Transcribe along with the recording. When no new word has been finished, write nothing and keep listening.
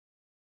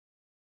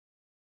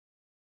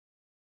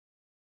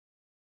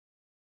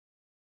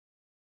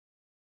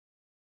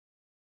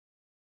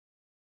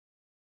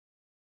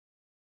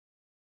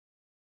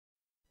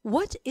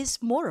What is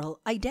moral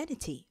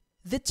identity?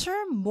 The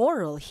term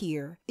moral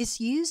here is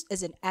used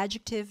as an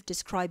adjective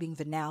describing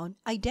the noun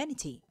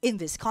identity. In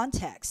this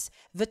context,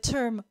 the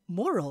term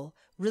moral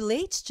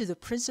relates to the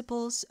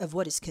principles of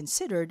what is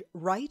considered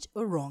right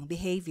or wrong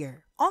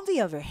behavior. On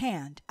the other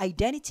hand,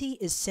 identity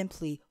is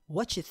simply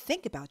what you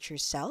think about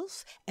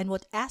yourself and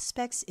what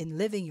aspects in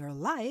living your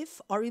life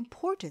are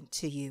important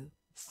to you.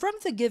 From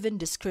the given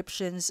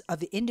descriptions of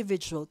the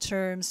individual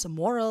terms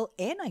moral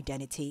and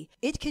identity,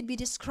 it could be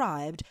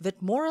described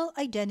that moral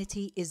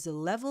identity is the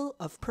level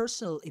of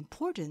personal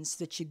importance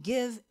that you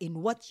give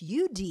in what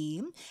you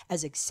deem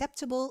as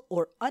acceptable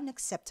or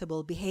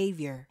unacceptable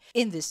behavior.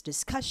 In this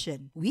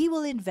discussion, we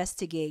will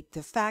investigate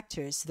the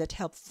factors that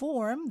help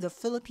form the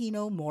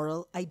Filipino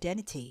moral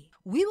identity.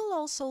 We will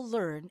also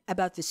learn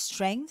about the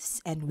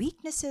strengths and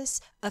weaknesses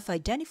of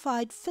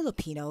identified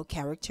Filipino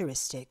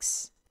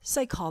characteristics.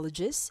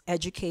 Psychologist,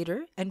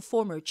 educator, and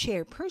former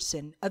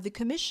chairperson of the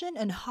Commission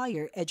on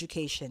Higher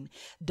Education,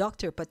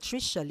 Dr.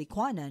 Patricia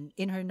Licuanan,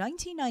 in her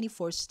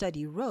 1994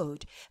 study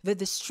wrote that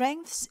the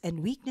strengths and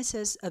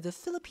weaknesses of the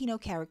Filipino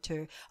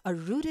character are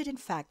rooted in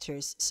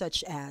factors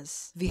such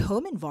as the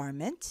home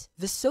environment,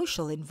 the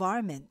social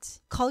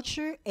environment,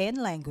 culture and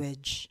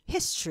language,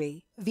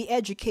 history, the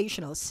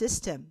educational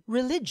system,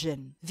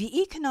 religion,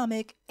 the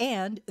economic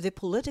and the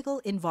political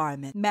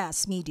environment,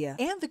 mass media,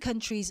 and the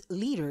country's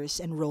leaders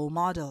and role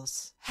models.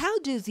 How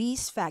do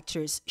these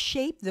factors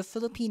shape the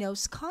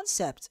Filipinos'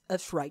 concept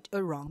of right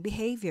or wrong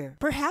behavior?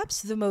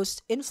 Perhaps the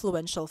most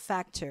influential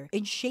factor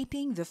in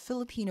shaping the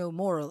Filipino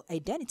moral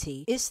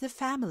identity is the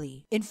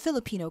family. In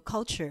Filipino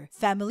culture,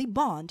 family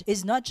bond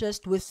is not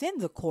just within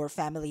the core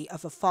family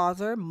of a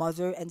father,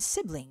 mother, and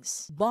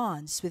siblings.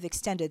 Bonds with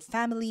extended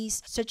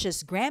families such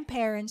as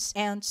grandparents,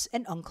 aunts,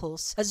 and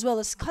uncles, as well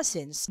as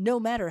cousins, no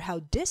matter how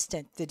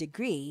distant the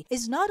degree,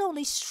 is not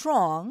only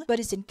strong but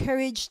is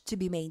encouraged to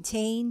be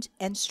maintained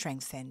and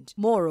strengthened.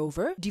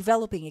 Moreover,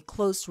 developing a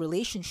close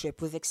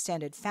relationship with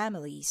extended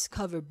families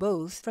cover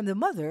both from the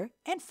mother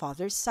and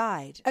father's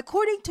side.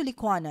 According to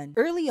Licuanan,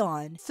 early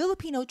on,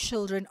 Filipino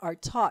children are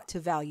taught to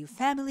value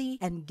family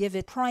and give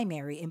it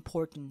primary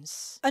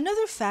importance.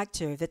 Another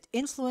factor that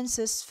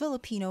influences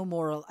Filipino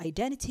moral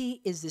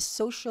identity is the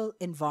social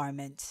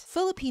environment.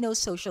 Filipino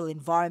social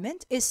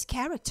environment is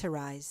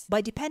characterized by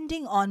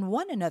depending on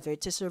one another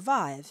to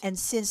survive, and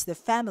since the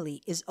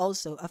family is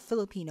also a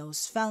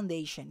Filipino's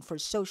foundation for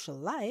social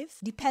life,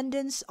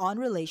 dependence on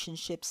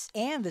relationships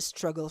and the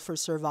struggle for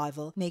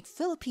survival make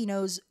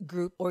Filipinos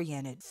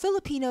group-oriented.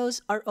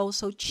 Filipinos are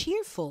also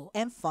cheerful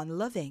and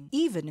fun-loving.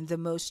 Even in the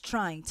most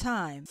trying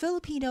time,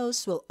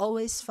 Filipinos will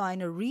always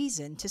find a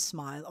reason to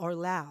smile or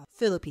laugh.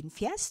 Philippine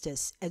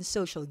fiestas and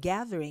social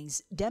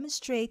gatherings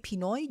demonstrate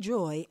Pinoy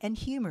joy and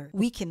humor.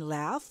 We can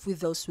laugh with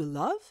those we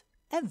love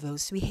and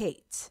those we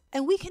hate.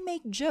 And we can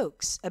make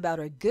jokes about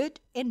our good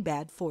and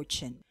bad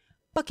fortune.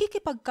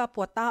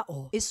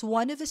 Pakikipagkapwa-tao is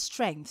one of the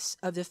strengths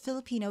of the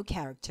Filipino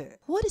character.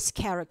 What is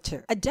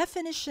character? A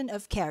definition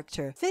of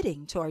character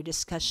fitting to our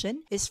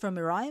discussion is from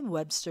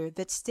Merriam-Webster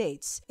that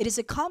states, it is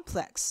a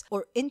complex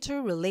or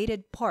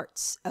interrelated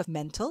parts of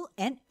mental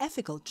and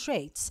ethical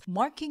traits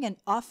marking and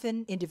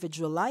often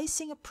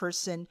individualizing a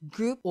person,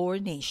 group, or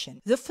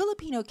nation. The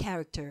Filipino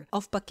character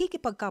of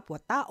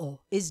pakikipagkapwa-tao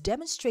is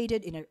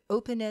demonstrated in our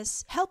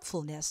openness,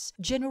 helpfulness,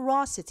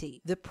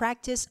 generosity, the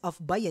practice of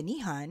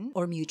bayanihan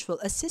or mutual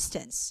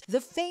assistance, the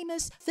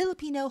famous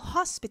Filipino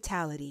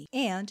hospitality,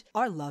 and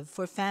our love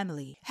for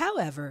family.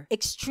 However,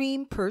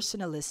 extreme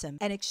personalism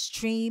and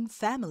extreme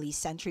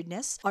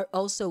family-centeredness are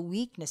also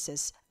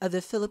weaknesses of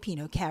the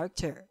Filipino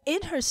character.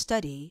 In her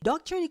study,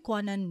 Dr.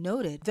 Licuanan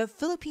noted that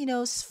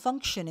Filipinos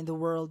function in the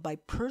world by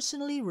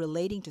personally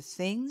relating to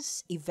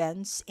things,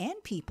 events, and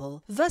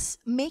people, thus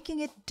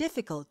making it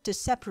difficult to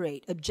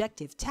separate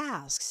objective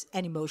tasks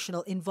and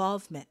emotional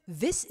involvement.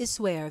 This is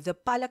where the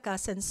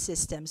palakasan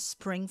systems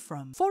spring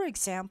from. For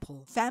example,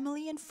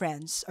 family and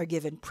friends are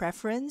given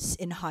preference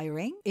in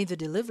hiring, in the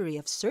delivery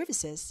of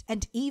services,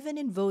 and even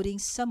in voting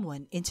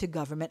someone into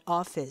government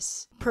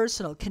office.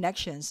 Personal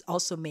connections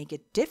also make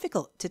it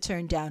difficult to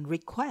turn down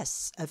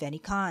requests of any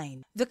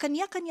kind. The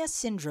kanya-kanya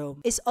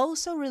syndrome is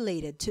also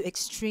related to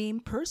extreme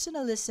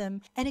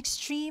personalism and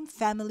extreme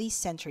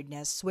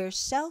family-centeredness where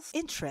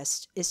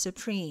self-interest is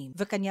supreme.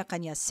 The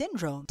kanya-kanya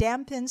syndrome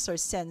dampens our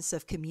sense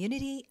of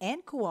community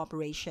and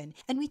cooperation,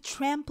 and we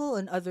trample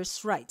on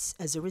others' rights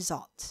as a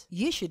result.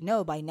 You should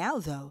know by now,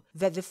 though,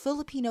 that the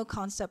Filipino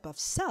concept of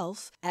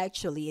self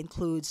actually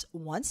includes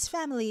one's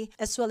family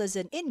as well as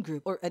an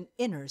in-group or an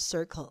inner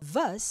circle.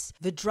 Thus,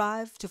 the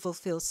drive to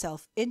fulfill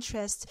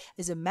self-interest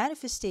is a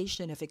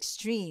manifestation of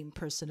extreme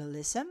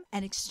personalism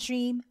and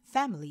extreme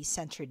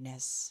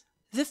family-centeredness.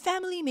 The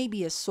family may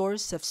be a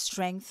source of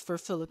strength for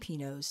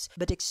Filipinos,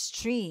 but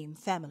extreme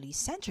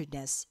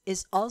family-centeredness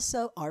is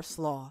also our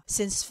flaw,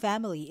 since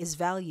family is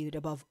valued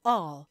above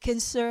all,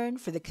 concern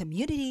for the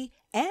community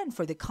and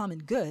for the common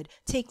good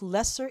take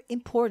lesser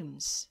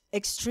importance.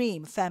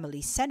 Extreme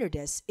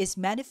family-centeredness is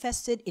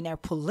manifested in our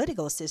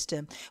political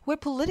system, where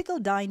political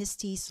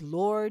dynasties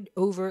lord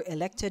over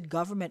elected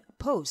government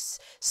posts,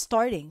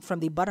 starting from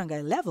the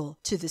barangay level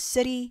to the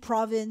city,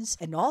 province,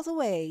 and all the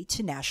way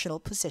to national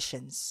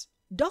positions.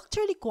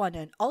 Dr.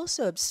 Licuanan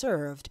also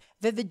observed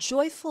that the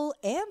joyful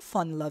and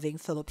fun-loving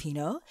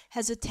Filipino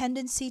has a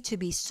tendency to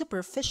be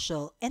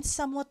superficial and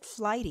somewhat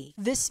flighty.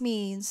 This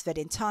means that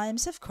in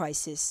times of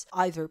crisis,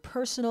 either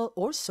personal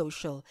or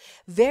social,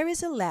 there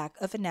is a lack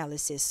of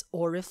analysis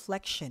or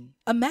reflection.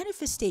 A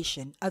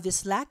manifestation of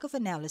this lack of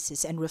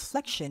analysis and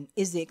reflection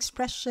is the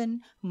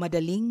expression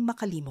madaling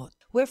makalimot,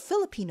 where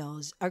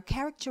Filipinos are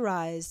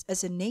characterized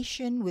as a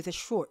nation with a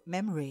short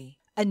memory.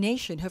 A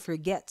nation who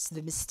forgets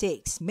the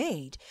mistakes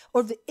made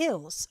or the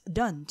ills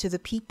done to the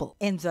people,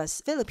 and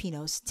thus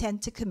Filipinos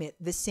tend to commit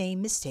the same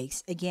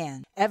mistakes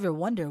again. Ever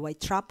wonder why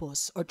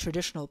trapos or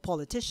traditional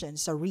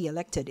politicians are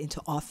re-elected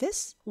into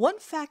office? One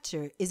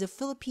factor is a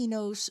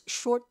Filipino's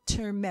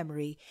short-term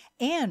memory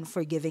and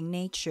forgiving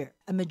nature.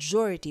 A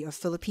majority of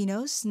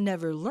Filipinos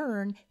never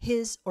learn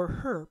his or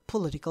her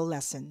political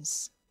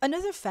lessons.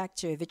 Another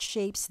factor that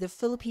shapes the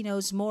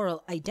Filipino's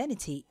moral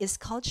identity is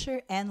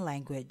culture and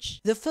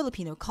language. The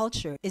Filipino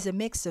culture is a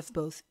mix of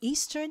both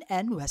Eastern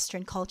and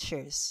Western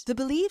cultures. The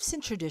beliefs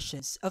and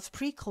traditions of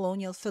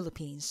pre-colonial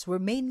Philippines were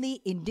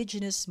mainly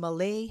indigenous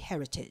Malay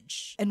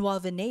heritage. And while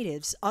the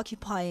natives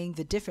occupying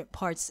the different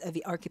parts of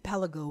the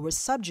archipelago were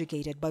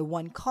subjugated by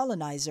one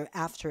colonizer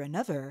after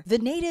another, the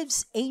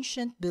natives'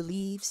 ancient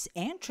beliefs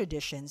and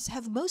traditions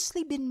have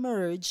mostly been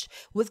merged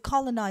with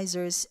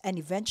colonizers and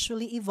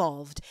eventually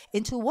evolved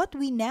into what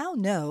we now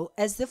know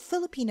as the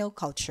Filipino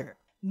culture.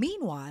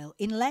 Meanwhile,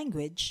 in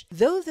language,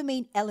 though the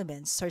main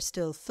elements are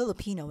still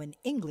Filipino and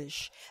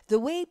English, the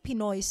way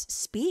Pinoys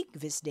speak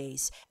these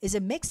days is a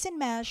mix and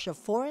mash of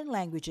foreign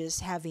languages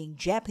having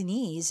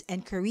Japanese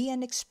and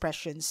Korean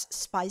expressions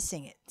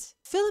spicing it.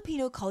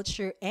 Filipino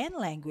culture and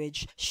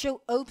language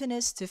show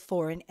openness to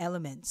foreign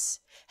elements.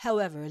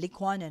 However,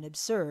 Licuanan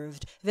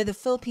observed that the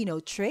Filipino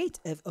trait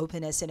of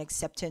openness and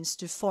acceptance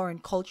to foreign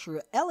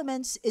cultural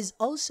elements is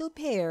also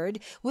paired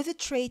with the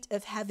trait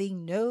of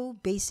having no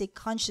basic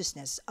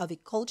consciousness of a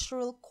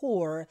cultural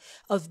core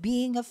of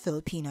being a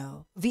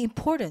Filipino. The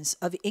importance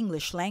of the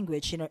English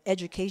language in our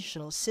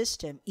educational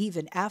system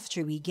even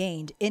after we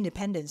gained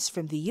independence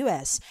from the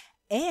US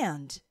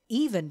and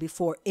even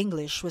before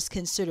English was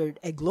considered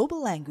a global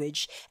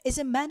language, is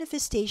a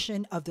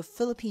manifestation of the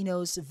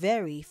Filipinos'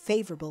 very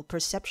favorable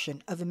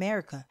perception of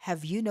America.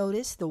 Have you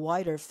noticed the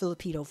wider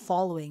Filipino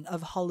following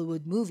of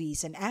Hollywood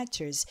movies and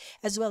actors,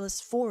 as well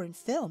as foreign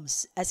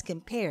films, as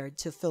compared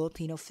to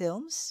Filipino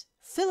films?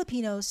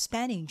 Filipinos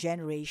spanning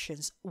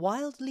generations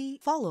wildly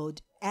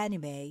followed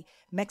anime,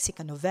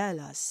 Mexican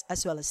novelas,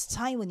 as well as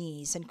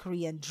Taiwanese and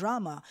Korean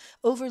drama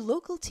over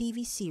local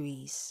TV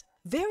series.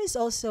 There is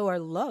also our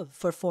love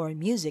for foreign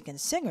music and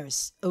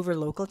singers over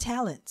local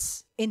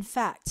talents. In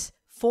fact,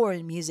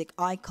 foreign music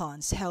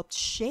icons helped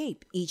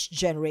shape each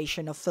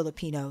generation of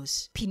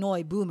Filipinos.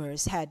 Pinoy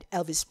boomers had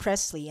Elvis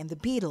Presley and the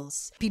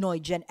Beatles.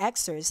 Pinoy Gen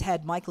Xers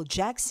had Michael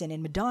Jackson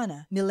and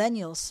Madonna.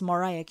 Millennials,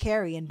 Mariah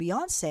Carey and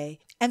Beyonce.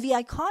 And the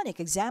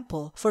iconic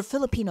example for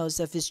Filipinos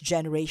of this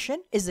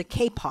generation is the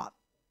K-pop.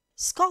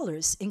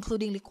 Scholars,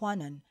 including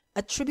Licuanan,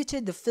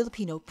 attributed the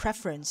Filipino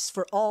preference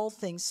for all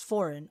things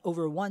foreign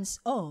over one's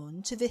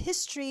own to the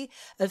history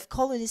of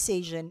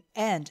colonization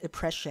and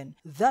oppression,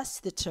 thus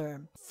the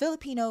term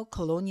Filipino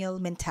colonial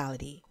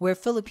mentality, where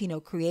Filipino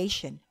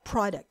creation,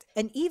 product,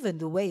 and even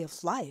the way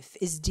of life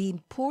is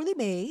deemed poorly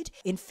made,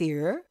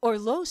 inferior, or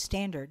low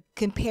standard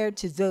compared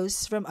to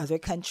those from other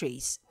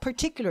countries,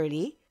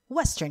 particularly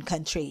Western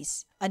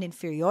countries, an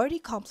inferiority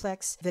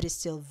complex that is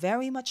still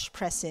very much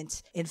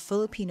present in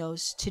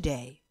Filipinos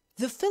today.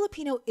 The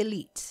Filipino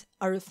elite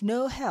are of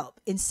no help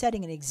in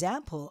setting an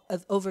example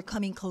of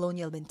overcoming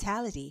colonial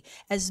mentality,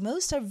 as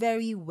most are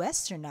very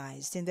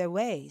westernized in their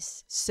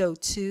ways. So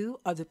too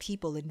are the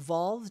people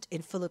involved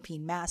in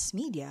Philippine mass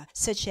media,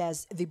 such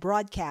as the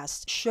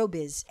broadcast,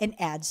 showbiz, and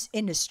ads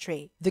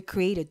industry. The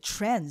created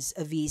trends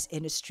of these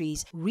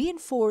industries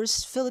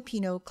reinforce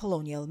Filipino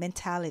colonial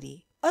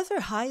mentality. Other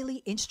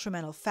highly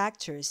instrumental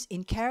factors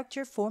in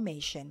character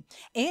formation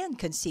and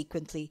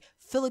consequently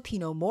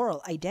Filipino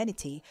moral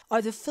identity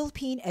are the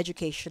Philippine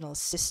educational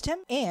system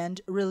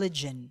and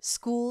religion.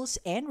 Schools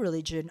and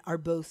religion are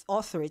both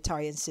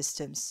authoritarian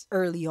systems.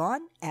 Early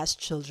on, as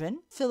children,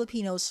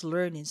 Filipinos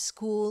learn in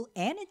school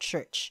and in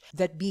church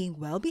that being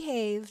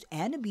well-behaved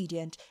and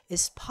obedient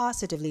is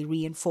positively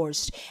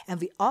reinforced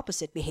and the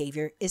opposite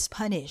behavior is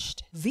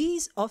punished.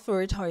 These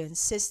authoritarian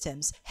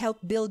systems help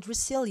build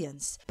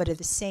resilience, but at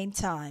the same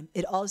time,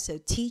 it also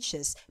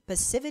teaches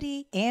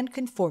passivity and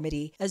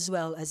conformity as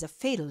well as a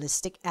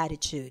fatalistic attitude.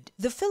 attitude.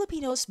 The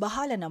Filipinos'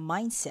 bahala na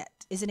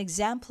mindset is an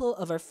example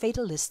of our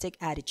fatalistic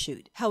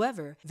attitude.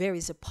 However, there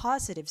is a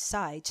positive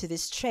side to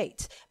this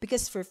trait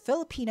because for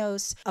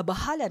Filipinos, a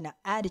bahala na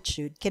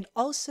attitude can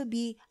also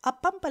be a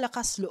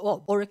pampalakas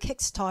loob or a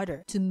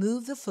kickstarter to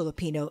move the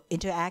Filipino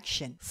into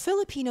action.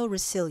 Filipino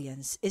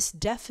resilience is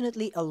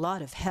definitely a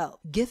lot of help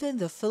given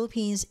the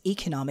Philippines'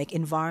 economic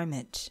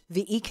environment.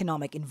 The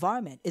economic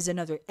environment is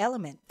another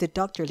element that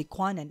Dr.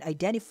 Liquanan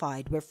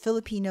identified where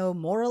Filipino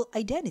moral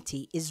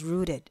identity is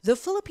rooted. The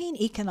Philippine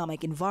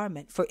economic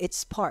environment, for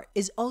its part,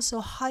 is also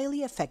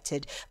highly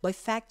affected by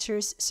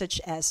factors such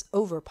as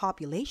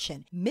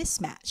overpopulation,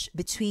 mismatch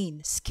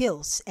between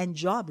skills and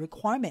job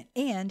requirement,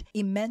 and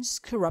immense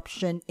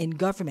corruption in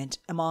government,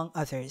 among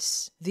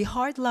others. The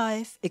hard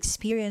life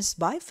experienced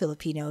by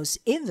Filipinos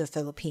in the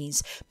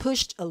Philippines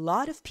pushed a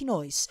lot of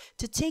Pinoys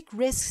to take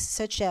risks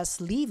such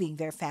as leaving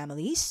their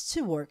families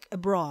to work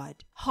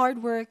abroad.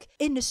 Hard work,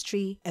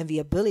 industry, and the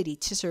ability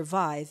to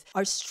survive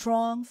are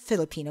strong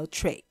Filipino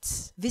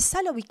traits. The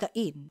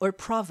salawikain or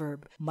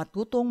proverb,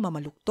 matutong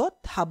mamaluktot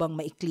habang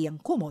maikli ang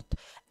kumot,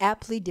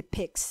 aptly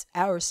depicts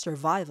our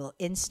survival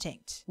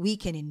instinct. We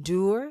can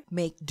endure,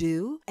 make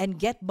do, and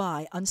get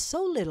by on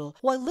so little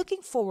while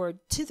looking forward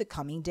to the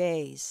coming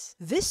days.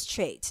 This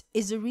trait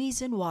is the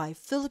reason why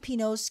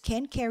Filipinos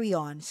can carry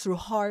on through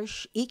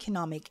harsh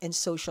economic and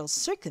social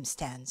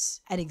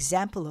circumstance, an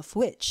example of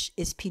which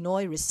is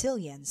Pinoy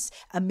resilience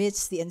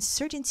amidst the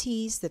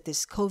uncertainties that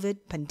this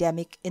COVID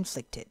pandemic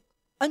inflicted.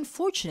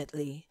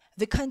 Unfortunately,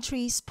 the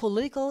country's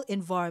political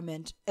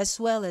environment as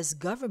well as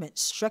government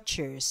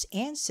structures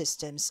and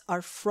systems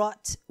are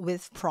fraught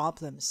with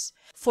problems.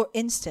 For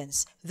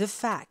instance, the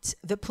fact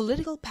that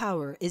political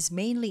power is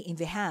mainly in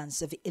the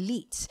hands of the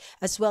elite,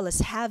 as well as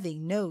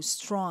having no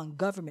strong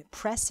government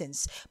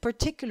presence,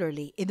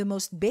 particularly in the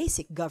most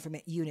basic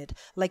government unit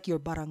like your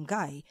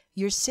barangay,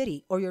 your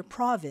city, or your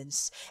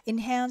province,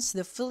 enhance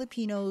the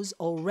Filipinos'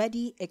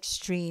 already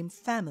extreme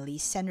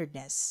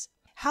family-centeredness.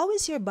 How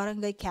is your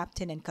barangay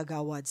captain and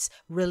kagawads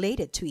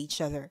related to each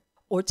other,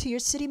 or to your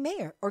city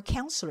mayor or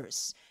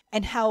councilors?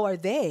 And how are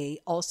they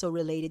also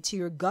related to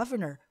your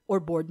governor or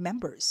board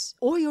members,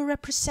 or your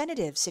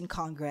representatives in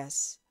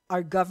Congress?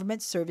 Are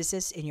government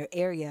services in your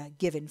area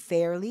given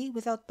fairly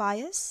without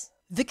bias?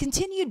 The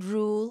continued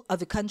rule of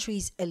the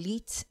country's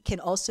elite can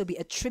also be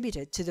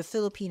attributed to the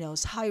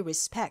Filipinos' high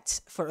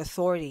respect for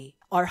authority.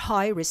 Our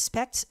high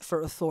respect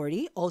for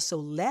authority also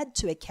led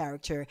to a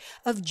character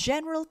of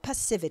general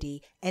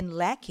passivity and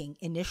lacking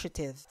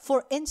initiative.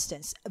 For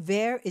instance,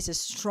 there is a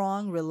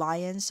strong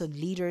reliance on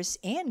leaders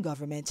and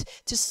government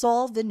to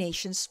solve the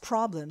nation's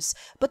problems,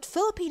 but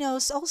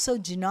Filipinos also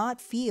do not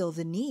feel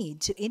the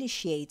need to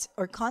initiate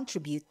or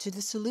contribute to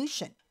the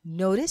solution.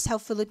 Notice how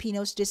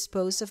Filipinos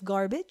dispose of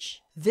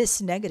garbage?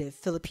 This negative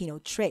Filipino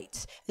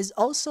trait is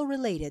also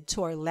related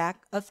to our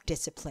lack of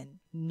discipline.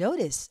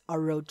 Notice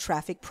our road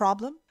traffic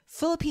problem?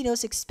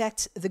 Filipinos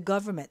expect the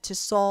government to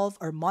solve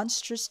our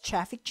monstrous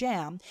traffic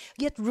jam,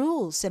 yet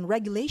rules and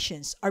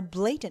regulations are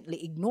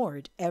blatantly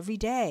ignored every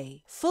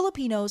day.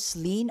 Filipinos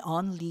lean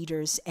on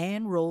leaders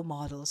and role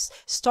models,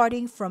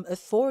 starting from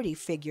authority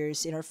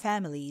figures in our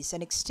families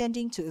and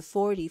extending to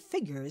authority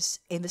figures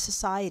in the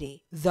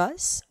society.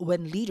 Thus,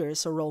 when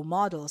leaders or role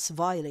models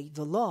violate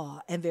the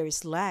law and there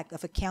is lack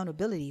of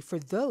accountability for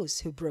those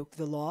who broke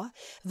the law,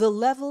 the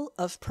level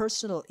of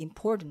personal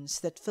importance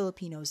that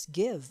Filipinos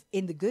give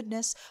in the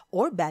goodness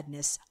or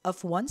badness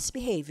of one's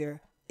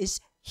behavior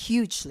is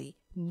hugely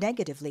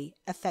negatively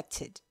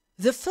affected.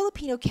 The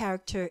Filipino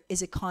character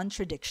is a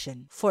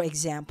contradiction. For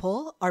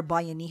example, our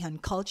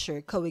bayanihan culture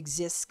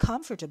coexists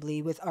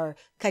comfortably with our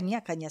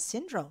kanya-kanya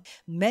syndrome.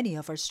 Many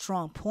of our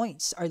strong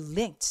points are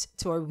linked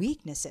to our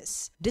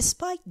weaknesses.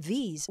 Despite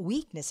these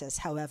weaknesses,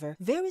 however,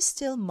 there is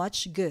still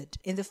much good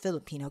in the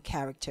Filipino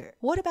character.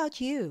 What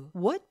about you?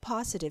 What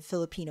positive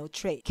Filipino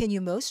trait can you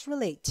most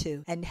relate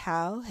to, and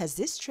how has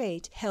this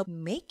trait helped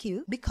make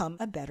you become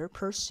a better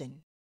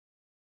person?